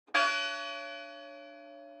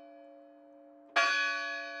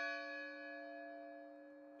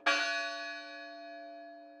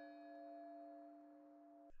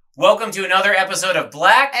Welcome to another episode of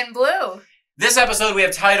Black and Blue. This episode we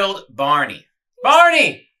have titled Barney. Barney!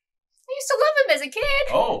 I used to love him as a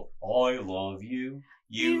kid. Oh, I love you.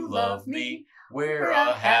 You love me. We're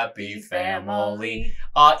a happy family.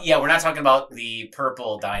 Yeah, we're not talking about the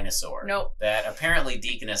purple dinosaur. Nope. That apparently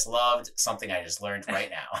Deaconess loved, something I just learned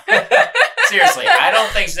right now. Seriously, I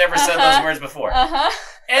don't think she's ever said those words before.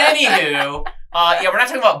 Anywho, yeah, we're not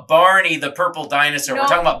talking about Barney, the purple dinosaur. Nope. We're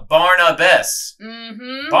talking about Barnabas.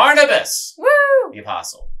 Mm-hmm. Barnabas. Woo! The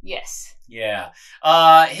apostle. Yes. Yeah.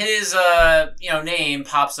 His name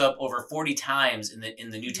pops up over 40 times in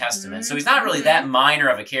the New Testament. So he's not really that minor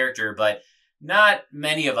of a character, but not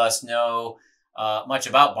many of us know much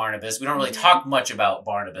about Barnabas. We don't really talk much about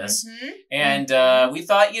Barnabas. And we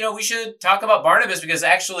thought, we should talk about Barnabas because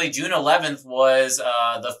actually June 11th was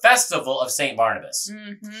the festival of St. Barnabas.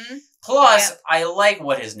 Plus, I like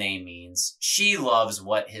what his name means. She loves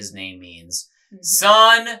what his name means.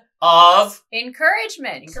 Son of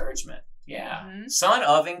encouragement. Encouragement. Yeah. Son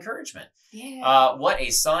of encouragement. Yeah. What a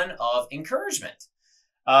son of encouragement.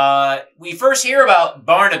 We first hear about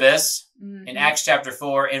Barnabas in Acts chapter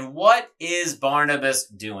 4. And what is Barnabas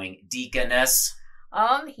doing, Deaconess?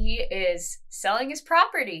 He is selling his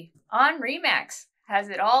property on Remax. Has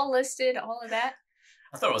it all listed, all of that.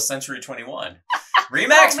 I thought it was Century 21.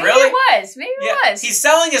 Remax, maybe really? It was. Maybe it was. He's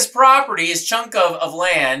selling his property, his chunk of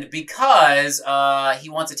land, because he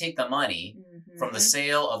wants to take the money from the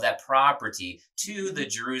sale of that property to the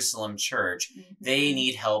Jerusalem church. They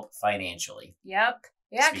need help financially. Yep.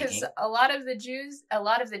 Yeah, because a lot of the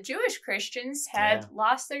Jewish Christians had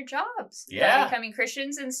lost their jobs by becoming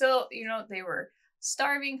Christians. And so, they were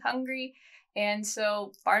starving, hungry. And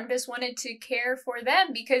so Barnabas wanted to care for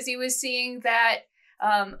them because he was seeing that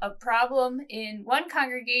a problem in one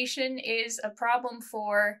congregation is a problem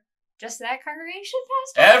for just that congregation,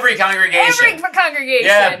 Pastor? Every congregation. Every congregation.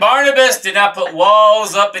 Yeah, Barnabas did not put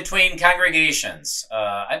walls up between congregations.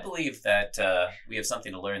 I believe that we have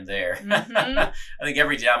something to learn there. I think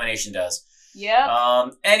every denomination does. Yeah.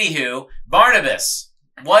 Anywho, Barnabas,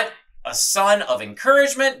 what a son of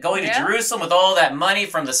encouragement, going to Jerusalem with all that money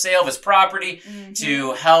from the sale of his property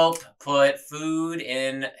to help put food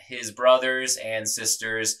in his brothers and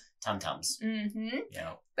sisters' tum-tums.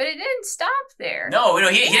 But it didn't stop there. No,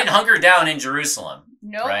 he didn't hunker down in Jerusalem.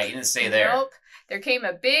 Nope. Right? He didn't stay there. Nope. There came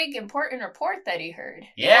a big, important report that he heard.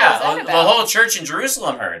 Yeah, the whole church in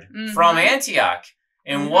Jerusalem heard from Antioch.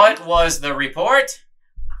 And what was the report?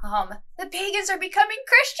 The pagans are becoming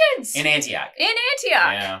Christians. In Antioch. In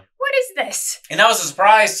Antioch. Yeah. What is this? And that was a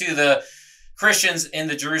surprise to the Christians in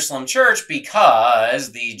the Jerusalem church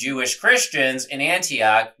because the Jewish Christians in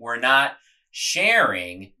Antioch were not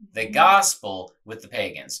sharing the gospel with the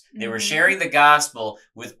pagans. They were sharing the gospel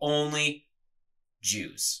with only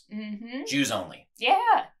Jews. Jews only.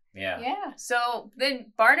 Yeah. Yeah. Yeah. So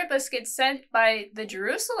then Barnabas gets sent by the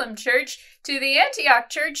Jerusalem church to the Antioch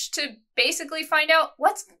church to basically find out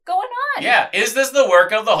what's going on. Yeah. Is this the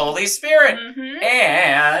work of the Holy Spirit?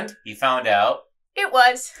 And he found out. It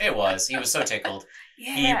was. It was. He was so tickled.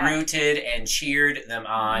 Yeah. He rooted and cheered them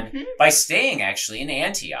on by staying actually in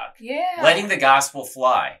Antioch. Yeah. Letting the gospel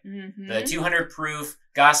fly. The 200 proof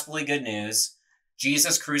gospel-y good news.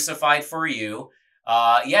 Jesus crucified for you.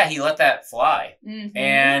 He let that fly.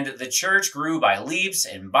 And the church grew by leaps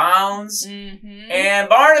and bounds. And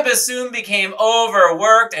Barnabas soon became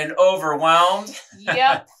overworked and overwhelmed.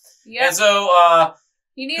 Yep. And so...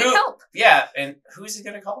 he needed help. Yeah, and who's he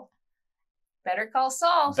going to call? Better Call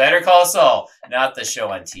Saul. Better Call Saul. Not the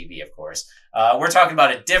show on TV, of course. We're talking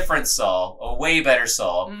about a different Saul, a way better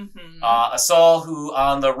Saul. A Saul who,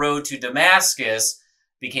 on the road to Damascus,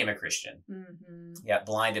 became a Christian. Yeah,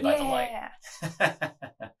 blinded by the light.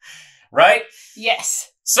 Right?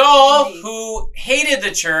 Yes. Saul, who hated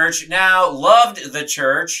the church, now loved the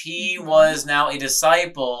church. He was now a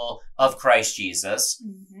disciple of Christ Jesus.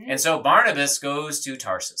 And so Barnabas goes to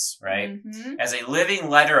Tarsus, right? As a living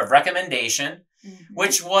letter of recommendation,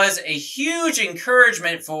 which was a huge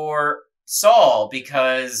encouragement for Saul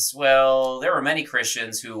because, well, there were many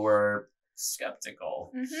Christians who were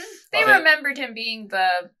skeptical. They remembered him being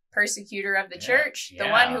the persecutor of the church, the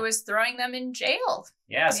one who was throwing them in jail.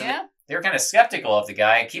 Yeah, so they were kind of skeptical of the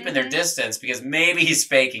guy, keeping their distance because maybe he's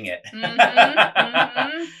faking it.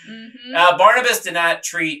 Barnabas did not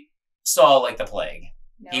treat Saul like the plague.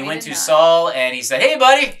 No, he went to Saul and he said, "Hey,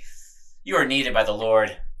 buddy, you are needed by the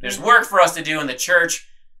Lord. There's work for us to do in the church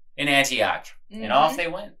in Antioch." And off they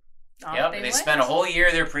went. They spent a whole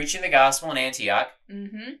year there preaching the gospel in Antioch.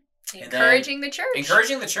 Encouraging the church.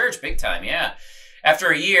 Encouraging the church, big time, yeah.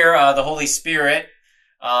 After a year, the Holy Spirit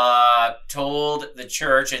told the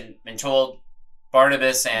church and told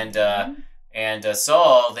Barnabas and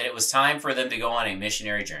Saul that it was time for them to go on a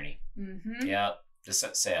missionary journey. Yeah, to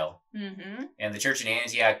set sail. And the church in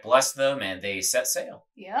Antioch blessed them, and they set sail.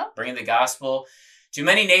 Yeah, bringing the gospel to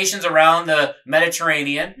many nations around the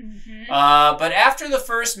Mediterranean. But after the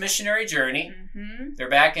first missionary journey, they're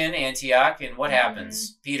back in Antioch, and what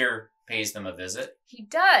happens? Peter pays them a visit. He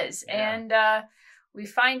does, and we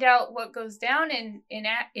find out what goes down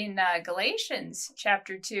in Galatians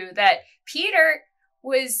chapter 2, that Peter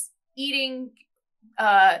was eating,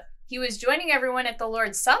 he was joining everyone at the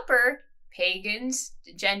Lord's Supper, pagans,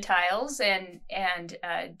 Gentiles, and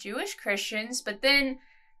Jewish Christians, but then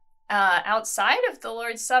outside of the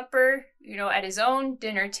Lord's Supper, you know, at his own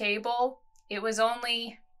dinner table, it was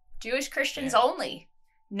only Jewish Christians only,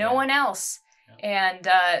 no one else. And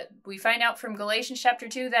we find out from Galatians chapter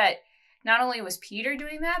 2 that not only was Peter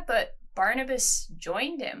doing that, but Barnabas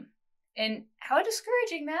joined him. And how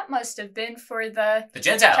discouraging that must have been for the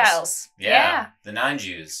Gentiles. Yeah. The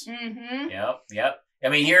non-Jews. Yep. I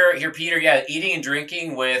mean, here Peter, eating and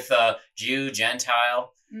drinking with Jew,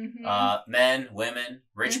 Gentile, men, women,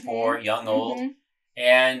 rich, poor, young, old.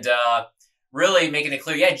 And really making it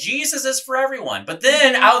clear, Jesus is for everyone. But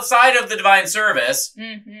then outside of the divine service,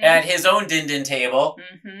 at his own din table,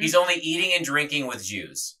 he's only eating and drinking with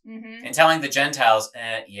Jews. And telling the Gentiles,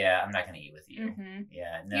 I'm not going to eat with you.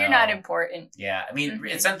 No. You're not important. Yeah, I mean,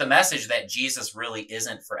 it sent the message that Jesus really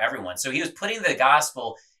isn't for everyone. So he was putting the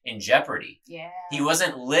gospel in jeopardy. Yeah. He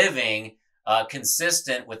wasn't living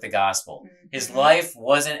consistent with the gospel. His life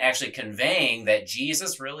wasn't actually conveying that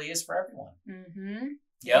Jesus really is for everyone.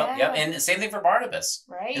 Yep. And the same thing for Barnabas.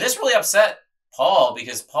 Right. And this really upset Paul,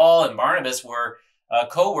 because Paul and Barnabas were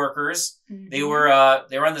co-workers. They were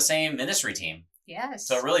on the same ministry team. Yes.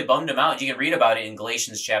 So it really bummed him out. You can read about it in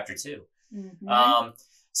Galatians chapter 2.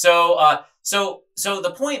 So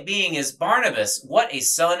the point being is, Barnabas, what a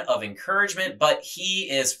son of encouragement, but he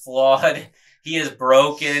is flawed. He is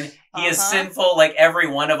broken. He is sinful like every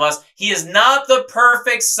one of us. He is not the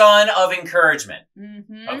perfect son of encouragement.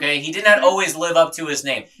 Okay? He did not always live up to his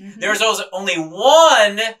name. There's only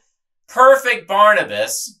one perfect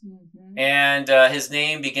Barnabas, and his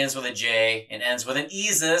name begins with a J and ends with an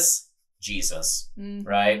Jesus,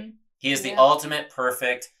 right? He is the ultimate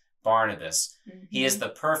perfect Barnabas. He is the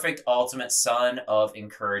perfect ultimate son of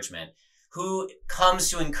encouragement, who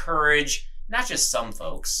comes to encourage not just some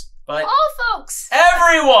folks, but all folks.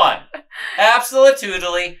 Everyone.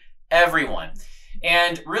 Absolutely everyone.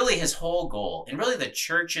 And really his whole goal, and really the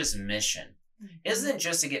church's mission, isn't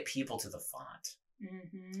just to get people to the font,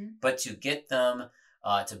 but to get them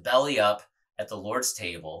to belly up at the Lord's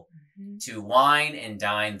table, to wine and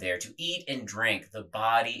dine there, to eat and drink the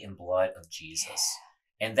body and blood of Jesus.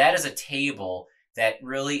 And that is a table that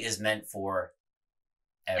really is meant for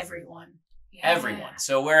everyone. Everyone.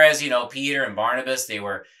 So whereas, Peter and Barnabas, they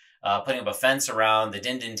were putting up a fence around the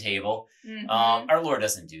din table, our Lord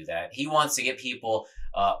doesn't do that. He wants to get people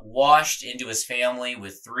washed into his family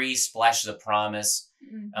with 3 splashes of promise,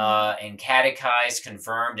 and catechized,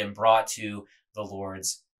 confirmed, and brought to the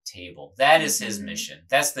Lord's table. That is his mission.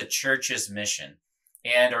 That's the church's mission.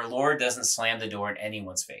 And our Lord doesn't slam the door in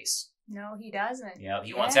anyone's face. No, he doesn't. Yeah,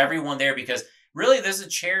 he wants everyone there, because really there's a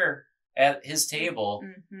chair at his table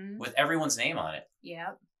with everyone's name on it.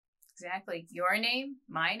 Yep, exactly. Your name,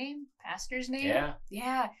 my name, pastor's name. Yeah.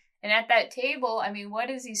 Yeah. And at that table, I mean, what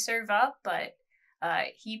does he serve up but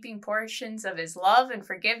heaping portions of his love and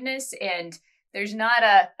forgiveness? And there's not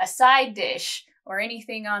a side dish or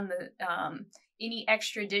anything on the any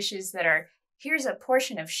extra dishes that are, here's a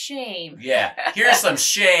portion of shame. Yeah, here's some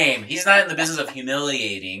shame. He's not in the business of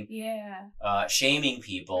humiliating, shaming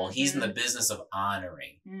people. He's in the business of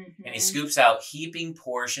honoring. And he scoops out heaping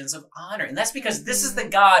portions of honor. And that's because this is the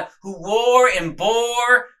God who wore and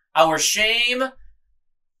bore our shame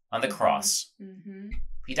on the cross.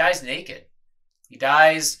 He dies naked. He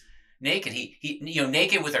dies naked. He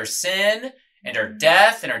naked with our sin and our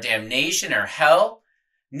death and our damnation, our hell.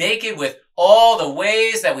 Naked with all the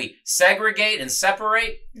ways that we segregate and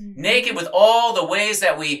separate. Naked with all the ways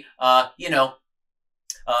that we,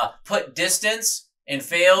 put distance and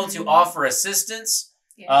fail to offer assistance.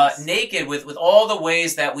 Naked with all the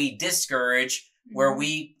ways that we discourage where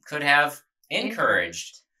we could have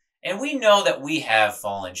encouraged. And we know that we have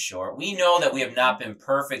fallen short. We know that we have not been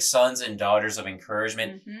perfect sons and daughters of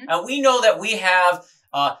encouragement. And we know that we have,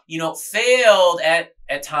 failed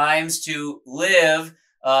at times to live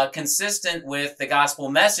consistent with the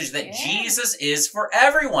gospel message that Jesus is for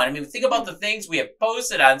everyone. I mean, think about the things we have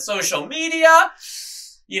posted on social media.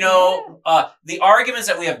 the arguments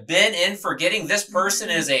that we have been in, forgetting this person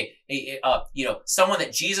is someone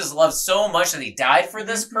that Jesus loves so much that he died for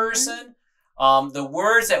this person. The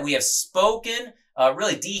words that we have spoken,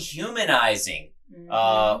 really dehumanizing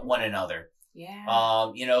one another.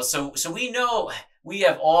 Yeah. So we know we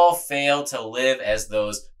have all failed to live as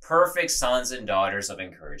those perfect sons and daughters of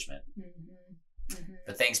encouragement.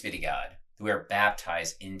 But thanks be to God, we are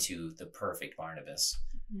baptized into the perfect Barnabas,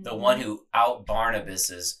 the one who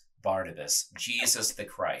out-Barnabases Barnabas, Jesus the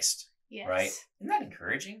Christ. Yes. Right? Isn't that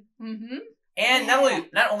encouraging? And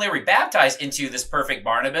not only are we baptized into this perfect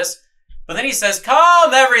Barnabas, but then he says,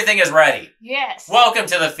 come, everything is ready. Yes. Welcome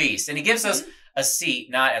to the feast. And he gives us a seat,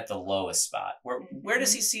 not at the lowest spot. Where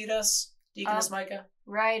does he seat us, Deaconess Micah?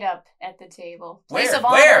 Right up at the table. Place of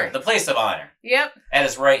honor. Where? The place of honor. Yep. At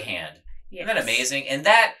his right hand. Yes. Isn't that amazing? And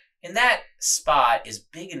that spot is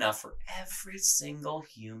big enough for every single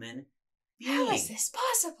human being. How is this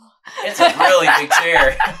possible? It's a really big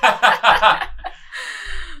chair.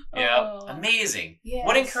 Yeah, amazing. Yes.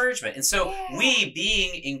 What encouragement. And so we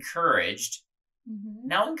being encouraged,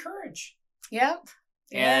 now encourage. Yep.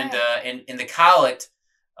 And in the collect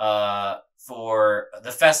for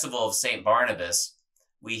the festival of St. Barnabas,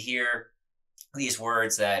 we hear these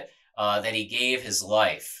words that he gave his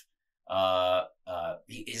life.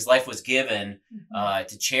 His life was given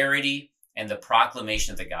to charity and the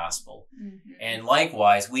proclamation of the gospel. And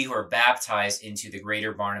likewise, we who are baptized into the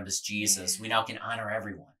greater Barnabas Jesus, we now can honor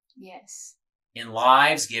everyone. Yes. In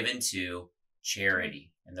lives given to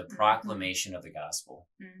charity and the proclamation of the gospel.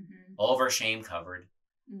 All of our shame covered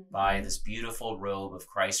by this beautiful robe of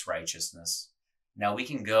Christ's righteousness. Now we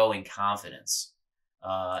can go in confidence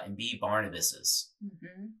and be Barnabases.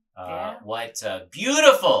 What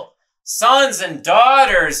beautiful sons and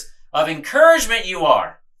daughters of encouragement you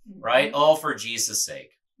are, right? All for Jesus'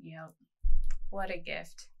 sake. Yep. What a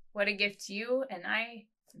gift. What a gift you and I,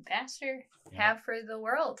 Pastor, have for the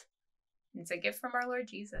world. It's a gift from our Lord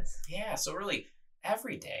Jesus. Yeah, so really,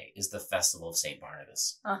 every day is the festival of St.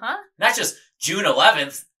 Barnabas. Not just June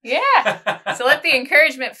 11th. Yeah. So let the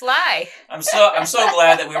encouragement fly. I'm so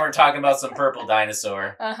glad that we weren't talking about some purple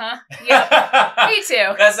dinosaur. Yeah. Me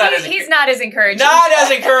too. He's not as encouraging. Not as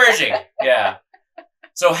encouraging. Yeah.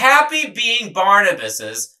 So happy being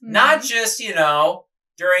Barnabases, not just,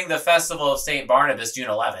 during the festival of St. Barnabas, June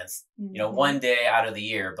 11th, one day out of the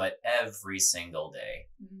year, but every single day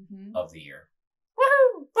of the year.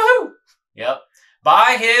 Woohoo! Woohoo! Yep.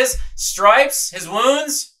 By his stripes, his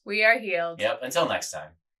wounds, we are healed. Yep. Until next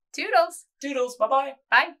time. Toodles. Toodles. Bye-bye.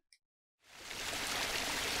 Bye.